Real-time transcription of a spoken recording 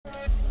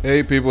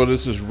Hey people,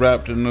 this is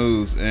Rap the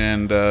News,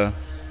 and I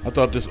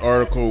thought this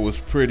article was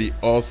pretty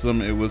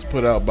awesome. It was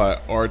put out by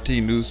RT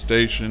News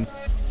Station,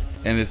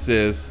 and it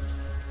says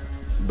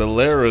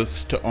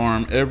Belarus to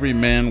arm every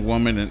man,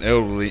 woman, and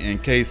elderly in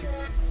case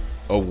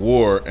of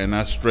war, and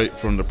that's straight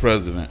from the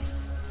president.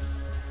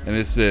 And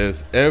it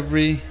says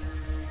every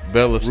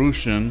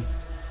Belarusian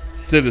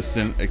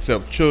citizen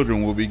except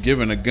children will be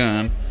given a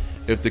gun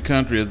if the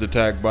country is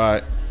attacked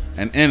by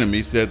an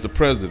enemy, said the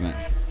president.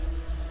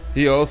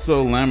 He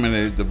also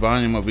lamented the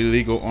volume of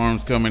illegal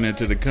arms coming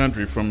into the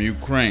country from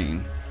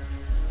Ukraine.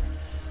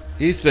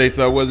 He states,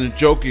 I wasn't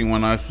joking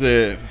when I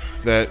said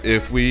that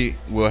if we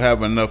will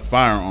have enough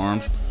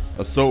firearms,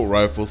 assault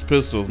rifles,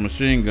 pistols,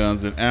 machine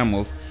guns, and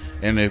ammo,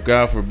 and if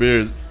God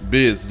forbids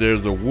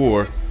there's a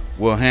war,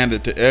 we'll hand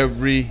it to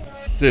every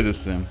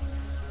citizen.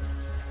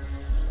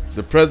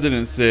 The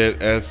president said,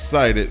 as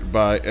cited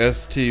by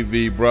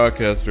STV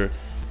broadcaster,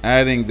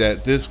 adding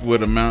that this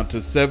would amount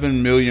to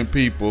 7 million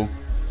people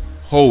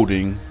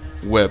holding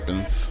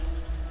weapons.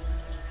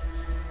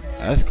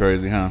 That's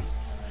crazy, huh?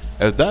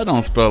 If that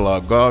don't spell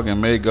out Gog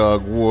and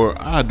Magog war,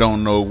 I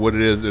don't know what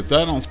it is. If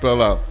that don't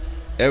spell out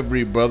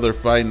every brother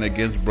fighting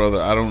against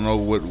brother, I don't know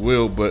what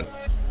will. But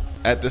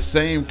at the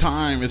same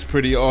time, it's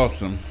pretty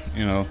awesome.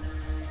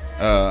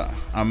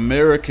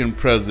 American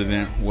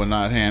president will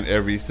not hand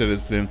every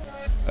citizen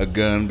a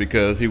gun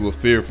because he will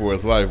fear for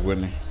his life,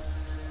 wouldn't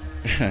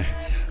he?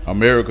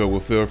 America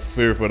would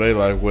fear for their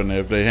life, wouldn't it,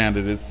 if they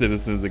handed its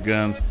citizens a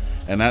gun?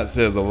 And that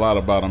says a lot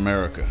about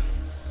America.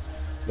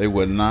 They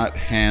would not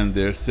hand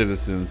their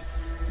citizens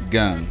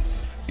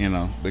guns,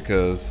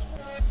 because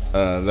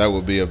that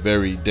would be a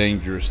very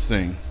dangerous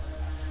thing.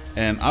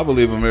 And I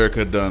believe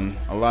America done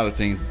a lot of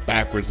things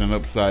backwards and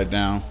upside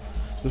down.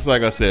 Just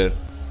like I said,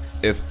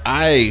 if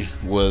I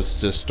was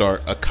to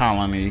start a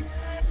colony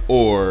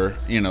or,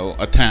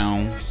 a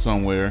town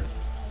somewhere,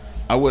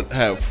 I would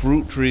have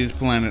fruit trees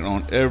planted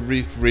on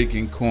every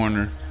freaking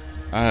corner.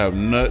 I have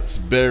nuts,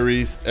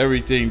 berries,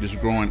 everything just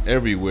growing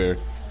everywhere.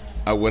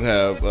 I would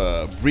have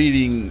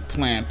breeding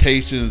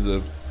plantations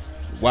of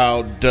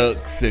wild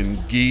ducks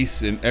and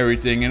geese and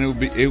everything,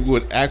 and it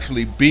would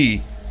actually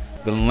be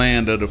the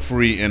land of the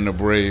free and the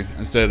brave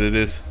instead of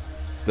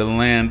the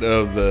land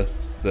of the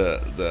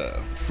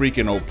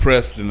freaking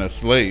oppressed and the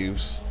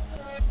slaves,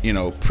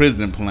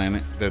 prison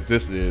planet that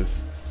this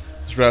is.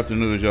 Let's wrap the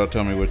news. Y'all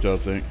tell me what y'all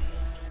think.